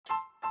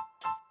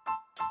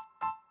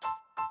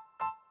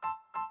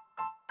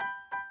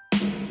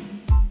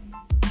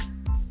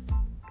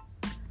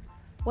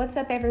What's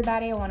up,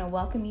 everybody? I want to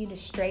welcome you to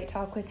Straight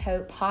Talk with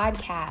Hope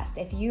podcast.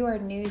 If you are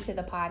new to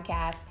the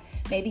podcast,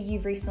 maybe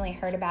you've recently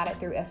heard about it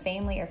through a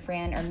family or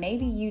friend, or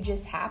maybe you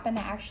just happen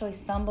to actually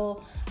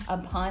stumble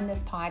upon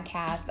this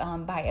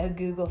podcast by a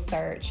Google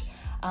search.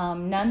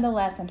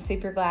 Nonetheless, I'm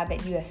super glad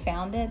that you have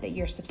found it, that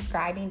you're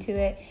subscribing to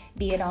it,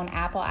 be it on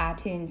Apple,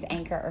 iTunes,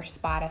 Anchor, or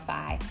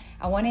Spotify.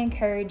 I want to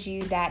encourage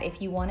you that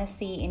if you want to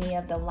see any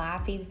of the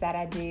live feeds that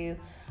I do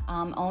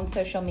on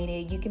social media,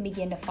 you can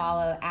begin to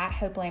follow at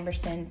Hope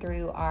Lamberson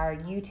through our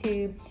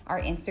YouTube,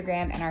 our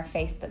Instagram, and our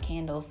Facebook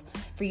handles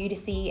for you to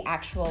see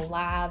actual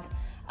live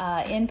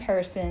in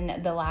person,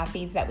 the live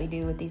feeds that we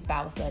do with these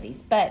Bible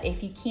studies. But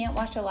if you can't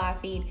watch a live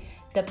feed,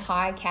 the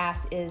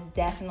podcast is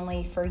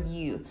definitely for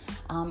you.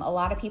 A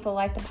lot of people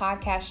like the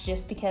podcast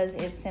just because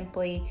it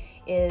simply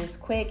is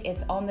quick.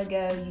 It's on the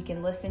go. You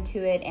can listen to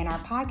it. And our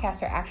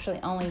podcasts are actually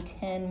only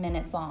 10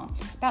 minutes long,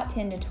 about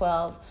 10 to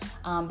 12.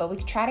 But we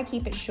try to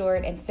keep it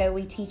short. And so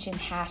we teach in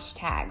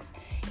hashtags.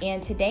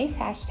 And today's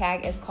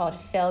hashtag is called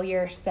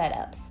failure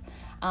setups.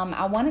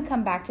 I want to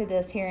come back to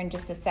this here in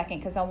just a second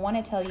because I want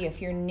to tell you,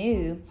 if you're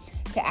new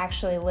to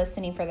actually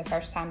listening for the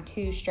first time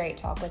to Straight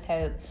Talk with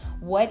Hope,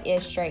 what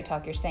is Straight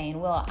Talk? You're saying,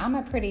 well, I'm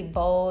a pretty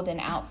bold and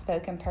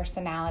outspoken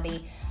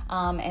personality.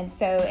 And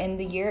so in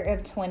the year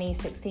of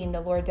 2016, the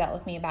Lord dealt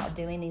with me about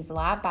doing these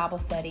live Bible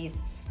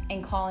studies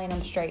and calling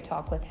them Straight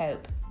Talk with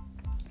Hope.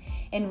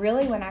 And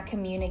really, when I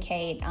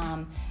communicate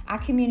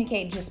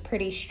just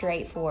pretty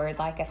straightforward.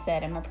 Like I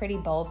said, I'm a pretty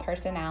bold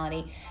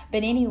personality.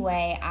 But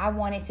anyway, I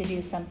wanted to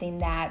do something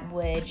that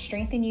would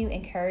strengthen you,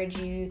 encourage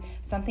you,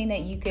 something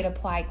that you could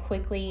apply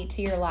quickly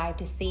to your life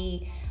to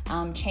see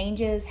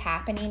changes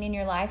happening in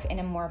your life in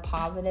a more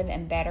positive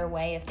and better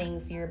way of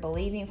things you're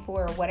believing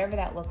for, or whatever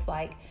that looks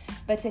like.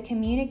 But to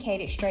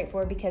communicate it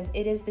straightforward, because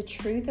it is the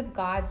truth of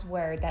God's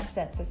word that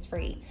sets us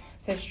free.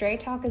 So Straight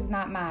Talk is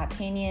not my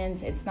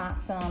opinions. It's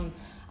not some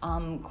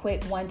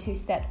quick 1, 2,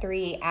 step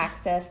 3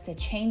 access to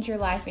change your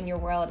life and your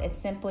world. It's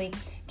simply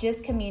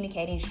just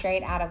communicating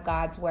straight out of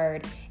God's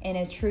word in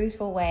a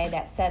truthful way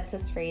that sets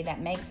us free, that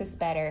makes us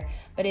better.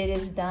 But it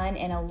is done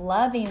in a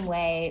loving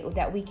way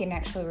that we can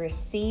actually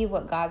receive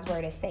what God's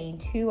word is saying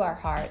to our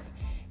hearts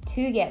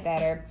to get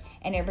better.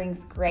 And it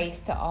brings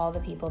grace to all the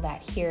people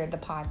that hear the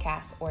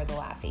podcast or the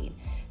live feed.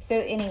 So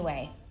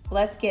anyway,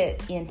 let's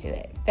get into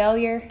it.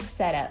 Failure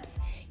setups.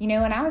 You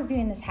know, when I was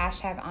doing this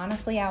hashtag,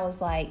 honestly, I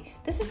was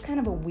like, this is kind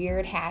of a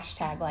weird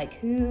hashtag. Like,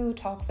 who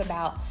talks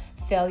about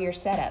failure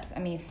setups? I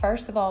mean,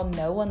 first of all,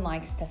 no one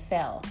likes to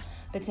fail.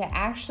 But to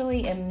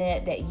actually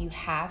admit that you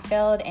have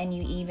failed and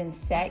you even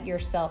set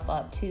yourself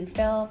up to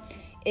fail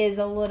is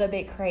a little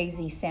bit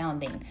crazy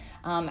sounding.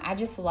 I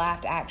just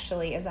laughed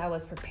actually as I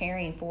was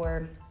preparing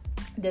for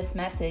this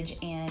message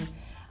and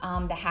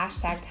the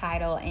hashtag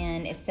title,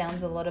 and it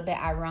sounds a little bit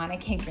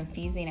ironic and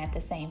confusing at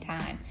the same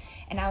time.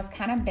 And I was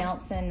kind of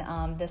bouncing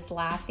this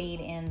live feed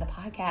and the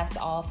podcast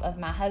off of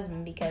my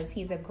husband because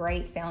he's a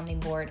great sounding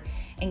board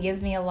and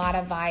gives me a lot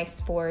of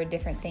advice for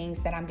different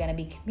things that I'm going to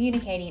be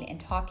communicating and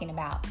talking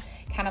about.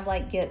 Kind of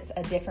like gets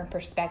a different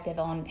perspective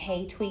on,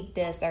 hey, tweak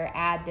this or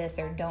add this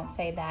or don't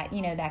say that,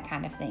 you know, that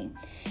kind of thing.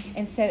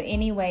 And so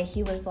anyway,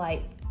 he was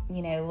like,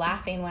 you know,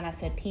 laughing when I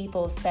said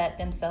people set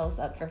themselves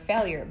up for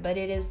failure, but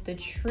it is the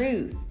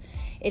truth.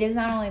 It is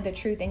not only the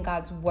truth in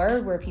God's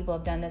word where people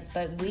have done this,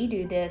 but we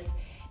do this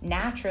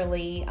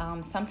naturally,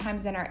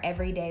 sometimes in our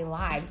everyday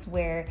lives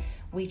where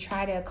we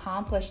try to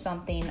accomplish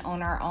something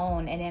on our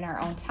own and in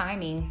our own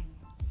timing,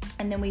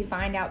 and then we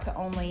find out to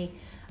only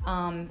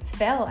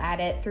fail at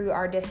it through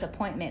our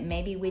disappointment.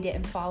 Maybe we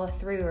didn't follow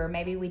through, or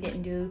maybe we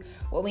didn't do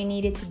what we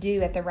needed to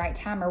do at the right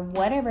time, or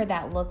whatever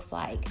that looks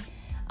like.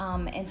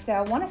 And so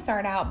I want to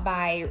start out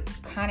by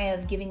kind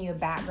of giving you a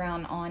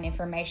background on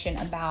information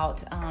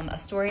about a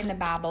story in the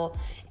Bible,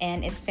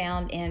 and it's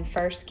found in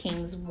 1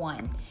 Kings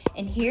 1.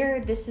 And here,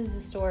 this is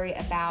a story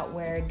about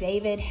where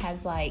David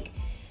has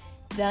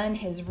done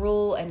his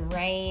rule and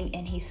reign,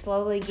 and he's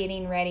slowly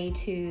getting ready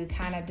to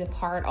kind of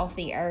depart off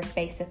the earth,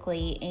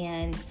 basically.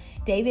 And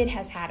David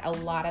has had a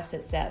lot of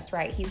success,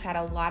 right? He's had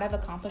a lot of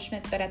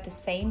accomplishments, but at the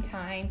same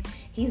time,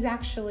 he's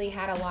actually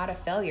had a lot of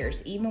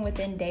failures. Even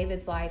within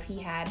David's life, he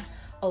had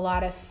a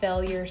lot of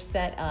failure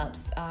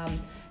setups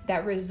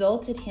that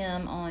resulted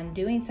him on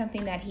doing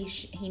something that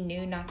he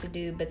knew not to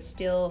do, but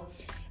still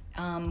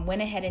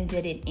went ahead and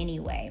did it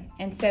anyway.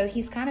 And so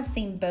he's kind of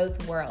seen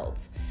both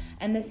worlds.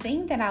 And the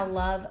thing that I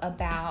love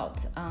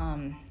about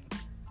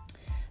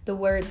the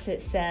word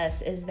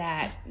success is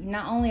that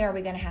not only are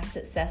we going to have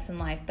success in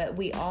life, but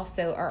we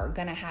also are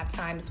going to have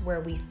times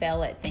where we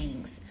fail at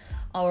things.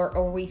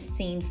 Or we've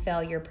seen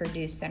failure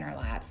produced in our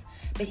lives.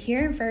 But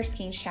here in 1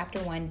 Kings chapter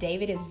 1,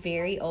 David is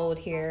very old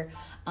here.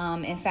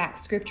 In fact,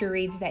 scripture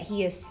reads that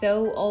he is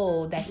so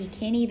old that he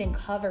can't even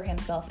cover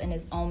himself in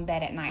his own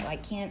bed at night.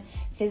 Like, can't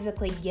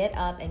physically get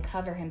up and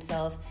cover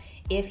himself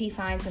if he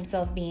finds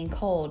himself being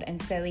cold. And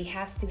so he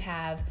has to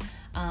have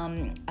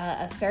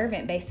a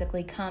servant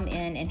basically come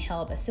in and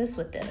help assist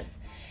with this.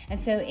 And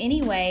so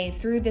anyway,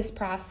 through this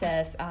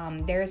process,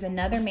 there's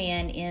another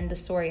man in the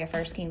story of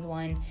 1 Kings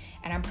 1,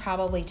 and I'm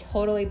probably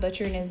totally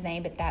butchering his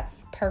name, but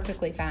that's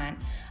perfectly fine.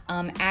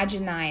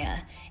 Adoniah.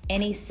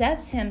 And he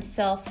sets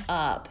himself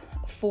up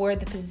for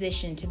the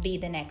position to be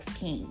the next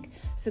king.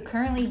 So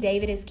currently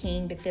David is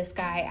king, but this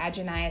guy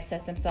Adoniah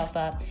sets himself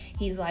up.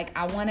 He's like,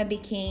 I want to be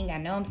king. I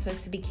know I'm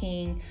supposed to be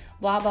king,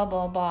 blah, blah,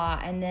 blah,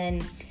 blah. And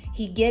then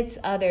he gets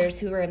others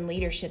who are in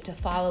leadership to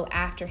follow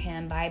after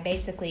him by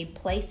basically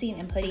placing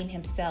and putting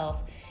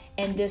himself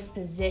in this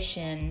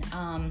position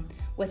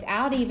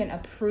without even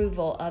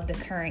approval of the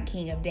current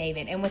king of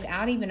David, and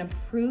without even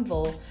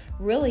approval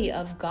really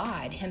of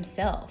God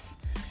himself.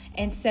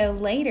 And so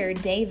later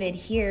David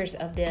hears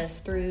of this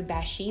through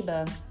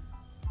Bathsheba,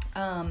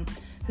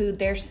 who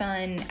their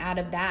son out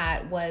of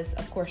that was,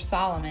 of course,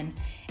 Solomon.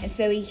 And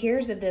so he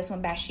hears of this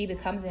when Bathsheba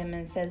comes to him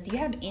and says, do you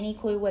have any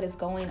clue what is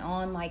going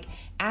on? Like,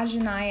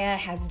 Adoniah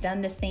has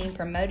done this thing,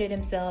 promoted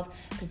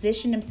himself,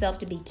 positioned himself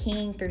to be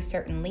king through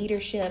certain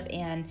leadership,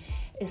 and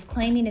is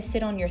claiming to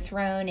sit on your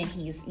throne. And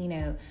he's,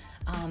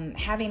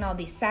 having all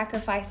these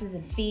sacrifices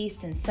and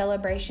feasts and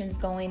celebrations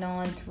going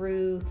on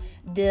through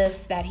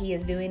this that he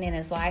is doing in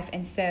his life.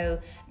 And so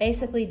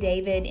basically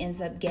David ends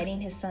up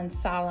getting his son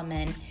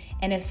Solomon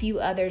and a few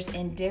others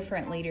in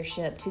different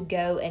leadership to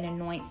go and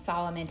anoint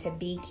Solomon to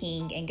be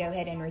king and go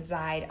ahead and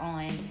reside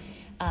on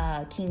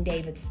King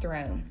David's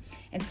throne.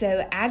 And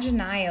so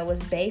Adoniah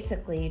was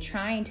basically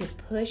trying to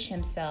push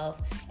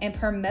himself and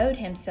promote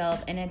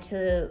himself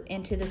into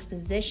this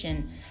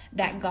position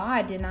that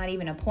God did not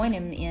even appoint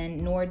him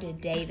in, nor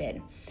did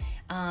David.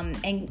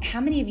 And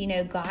how many of you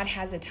know God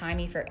has a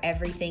timing for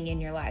everything in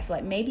your life?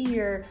 Like, maybe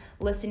you're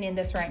listening to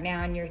this right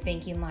now and you're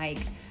thinking like,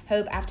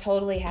 Hope, I've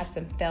totally had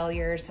some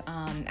failures.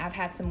 I've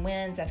had some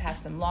wins. I've had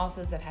some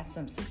losses. I've had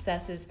some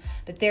successes.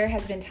 But there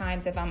has been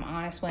times, if I'm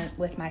honest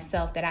with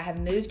myself, that I have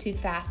moved too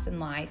fast in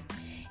life,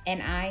 and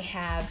I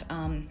have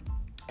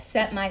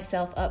set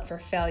myself up for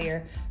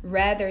failure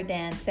rather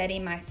than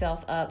setting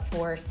myself up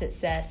for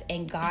success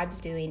in God's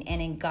doing and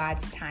in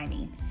God's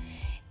timing.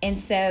 And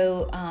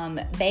so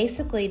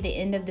basically the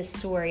end of the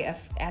story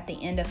at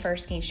the end of 1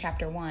 Kings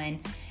chapter 1,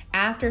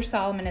 after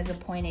Solomon is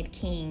appointed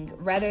king,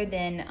 rather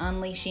than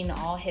unleashing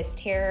all his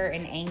terror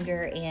and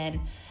anger and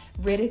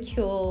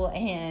ridicule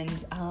and,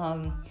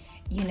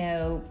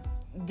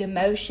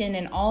 demotion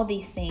and all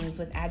these things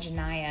with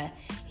Adoniah,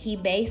 he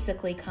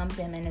basically comes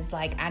in and is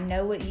like, I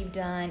know what you've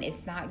done.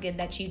 It's not good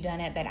that you've done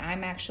it, but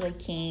I'm actually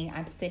king.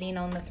 I'm sitting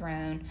on the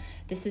throne.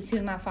 This is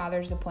who my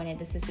father's appointed.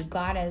 This is who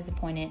God has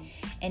appointed.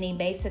 And he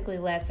basically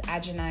lets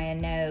Adoniah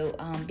know,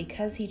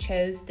 because he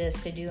chose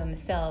this to do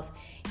himself,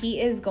 he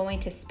is going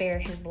to spare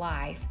his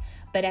life.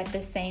 But at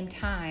the same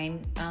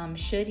time,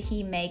 should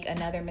he make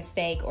another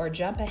mistake or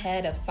jump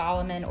ahead of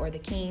Solomon or the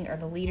king or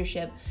the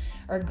leadership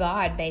or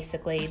God,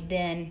 basically,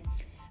 then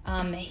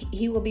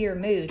he will be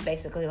removed,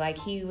 basically. Like,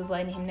 he was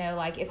letting him know,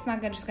 like, it's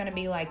not just going to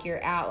be like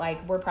you're out,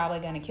 like, we're probably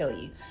going to kill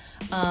you.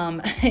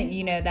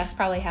 That's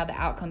probably how the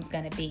outcome's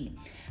going to be.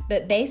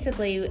 But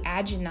basically,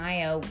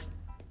 Adoniah,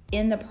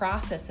 in the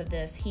process of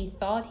this, he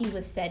thought he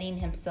was setting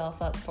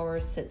himself up for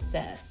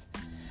success.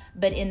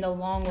 But in the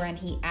long run,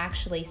 he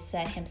actually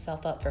set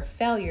himself up for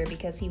failure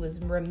because he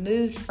was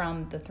removed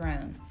from the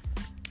throne.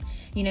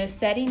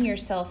 Setting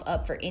yourself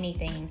up for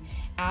anything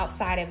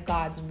outside of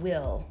God's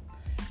will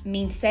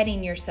means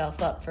setting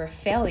yourself up for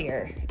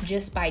failure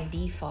just by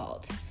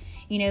default.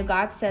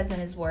 God says in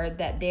his word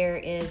that there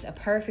is a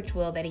perfect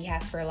will that he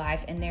has for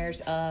life, and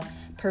there's a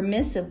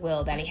permissive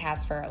will that he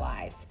has for our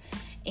lives.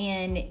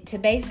 And to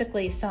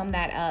basically sum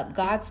that up,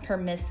 God's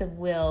permissive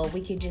will,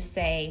 we could just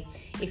say,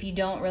 if you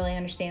don't really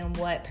understand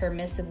what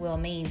permissive will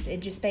means,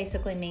 it just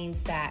basically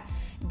means that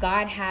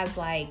God has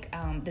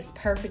this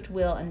perfect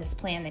will and this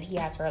plan that he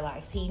has for our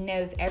lives. He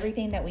knows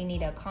everything that we need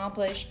to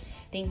accomplish,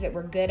 things that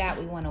we're good at,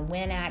 we want to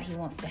win at. He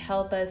wants to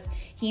help us.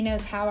 He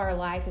knows how our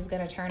life is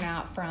going to turn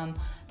out from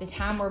the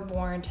time we're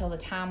born till the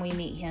time we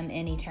meet him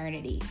in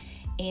eternity.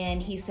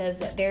 And he says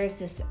that there's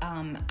this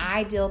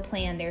ideal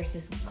plan, there's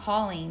this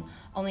calling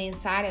on the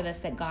inside of us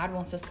that God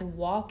wants us to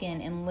walk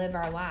in and live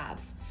our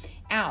lives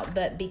out.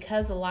 But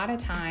because a lot of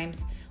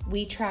times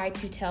we try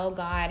to tell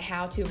God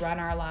how to run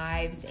our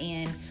lives,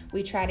 and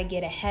we try to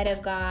get ahead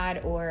of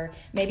God, or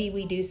maybe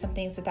we do some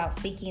things without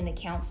seeking the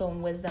counsel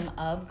and wisdom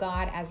of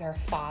God as our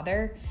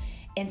Father.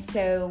 And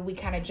so we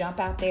kind of jump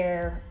out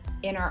there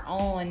in our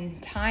own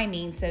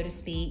timing, so to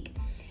speak,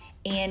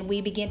 and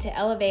we begin to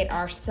elevate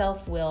our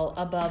self-will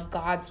above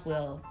God's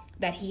will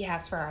that he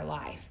has for our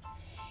life.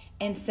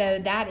 And so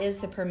that is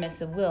the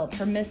permissive will.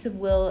 Permissive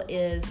will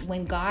is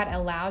when God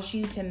allows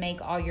you to make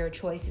all your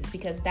choices,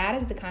 because that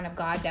is the kind of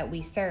God that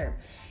we serve.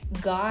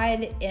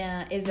 God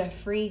is a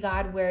free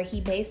God where he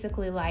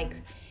basically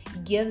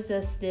gives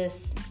us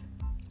this.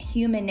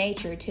 human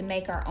nature to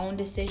make our own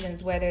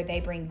decisions, whether they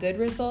bring good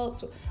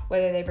results,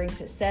 whether they bring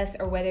success,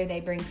 or whether they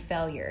bring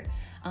failure.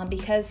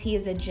 Because he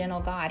is a gentle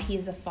God. He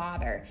is a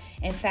father.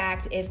 In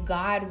fact, if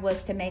God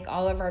was to make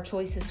all of our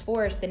choices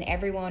for us, then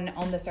everyone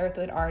on this earth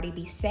would already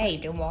be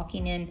saved and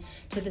walking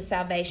into the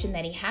salvation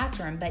that he has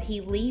for him. But he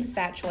leaves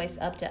that choice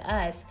up to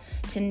us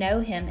to know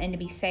him and to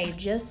be saved,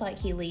 just like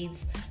he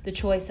leaves the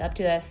choice up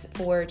to us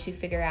to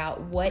figure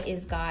out what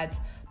is God's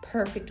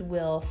perfect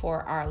will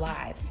for our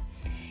lives.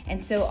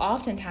 And so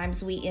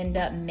oftentimes we end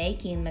up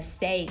making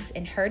mistakes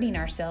and hurting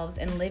ourselves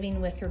and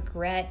living with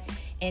regret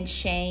and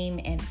shame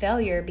and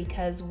failure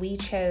because we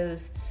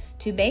chose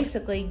to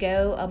basically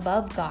go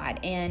above God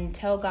and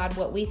tell God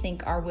what we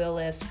think our will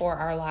is for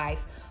our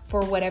life,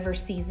 for whatever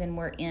season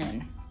we're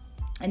in.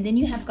 And then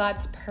you have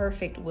God's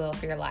perfect will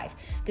for your life.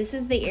 This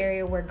is the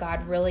area where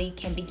God really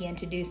can begin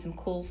to do some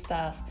cool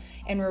stuff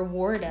and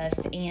reward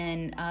us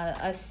and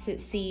us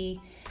see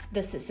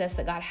the success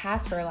that God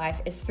has for our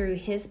life is through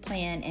his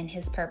plan and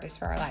his purpose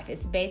for our life.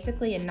 It's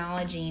basically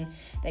acknowledging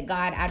that,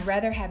 God, I'd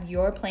rather have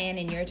your plan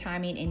and your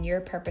timing and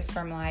your purpose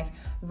for my life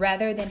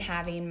rather than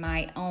having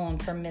my own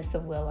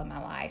permissive will in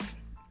my life.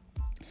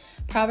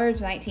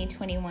 Proverbs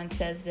 19:21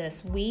 says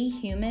this, we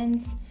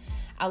humans,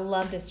 I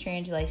love this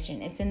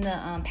translation. It's in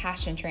the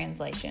Passion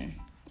Translation.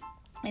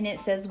 And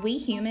it says, we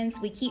humans,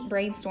 we keep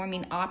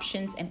brainstorming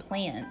options and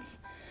plans.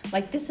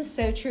 Like, this is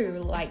so true.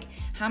 Like,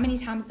 how many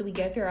times do we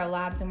go through our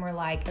lives and we're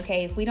like,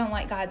 okay, if we don't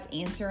like God's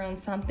answer on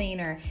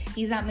something, or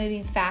he's not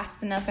moving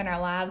fast enough in our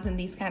lives and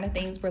these kind of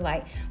things, we're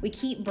like, we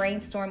keep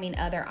brainstorming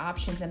other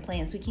options and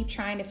plans. We keep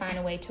trying to find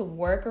a way to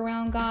work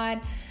around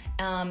God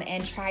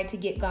and try to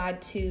get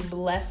God to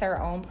bless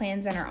our own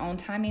plans and our own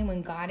timing,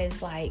 when God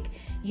is like,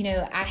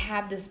 I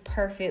have this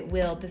perfect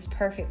will, this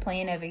perfect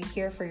plan over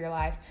here for your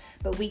life.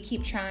 But we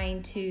keep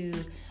trying to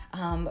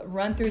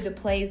run through the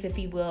plays, if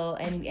you will.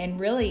 And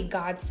really,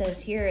 God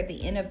says here at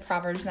the end of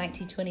Proverbs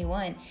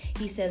 19:21,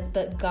 he says,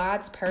 but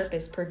God's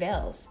purpose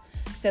prevails.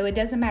 So it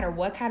doesn't matter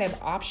what kind of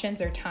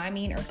options or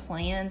timing or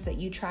plans that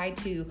you try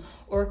to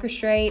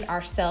orchestrate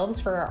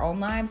ourselves for our own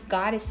lives,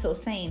 God is still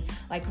saying,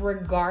 like,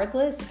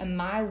 regardless,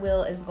 my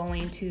will is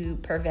going to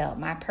prevail.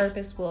 My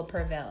purpose will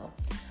prevail.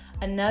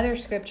 Another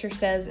scripture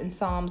says in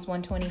Psalms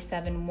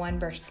 127,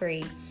 verse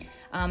 3,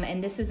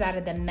 and this is out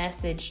of the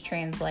Message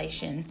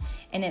translation.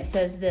 And it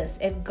says this,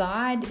 if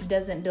God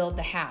doesn't build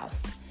the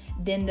house,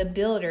 then the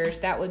builders,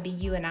 that would be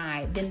you and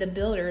I, then the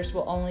builders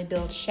will only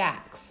build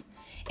shacks.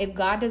 If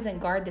God doesn't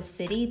guard the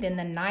city, then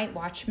the night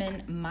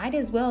watchman might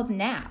as well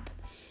nap.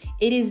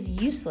 It is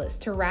useless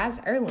to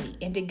rise early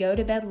and to go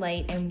to bed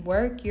late and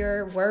work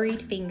your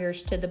worried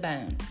fingers to the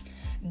bone.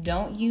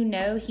 Don't you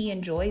know he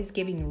enjoys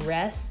giving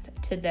rest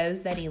to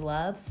those that he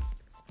loves?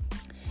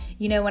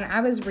 When I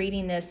was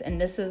reading this, and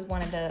this is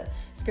one of the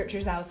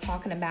scriptures I was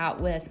talking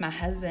about with my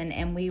husband,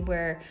 and we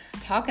were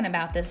talking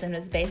about this, and it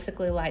was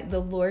basically like, the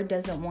Lord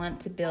doesn't want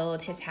to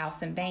build his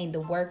house in vain. The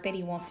work that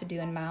he wants to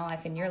do in my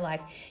life and your life,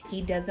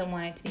 he doesn't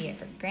want it to be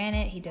for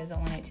granted. He doesn't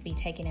want it to be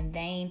taken in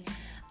vain.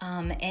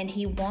 And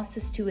he wants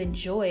us to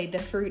enjoy the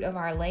fruit of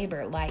our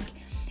labor. Like,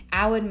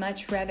 I would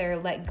much rather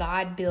let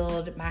God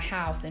build my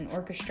house and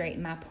orchestrate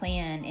my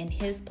plan and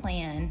his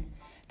plan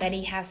that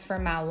he has for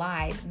my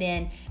life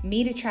than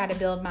me to try to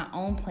build my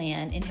own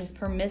plan in his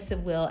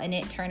permissive will and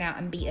it turn out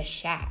and be a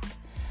shack.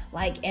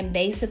 And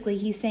basically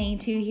he's saying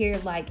too here,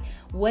 like,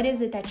 what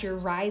is it that you're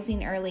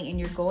rising early and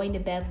you're going to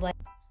bed late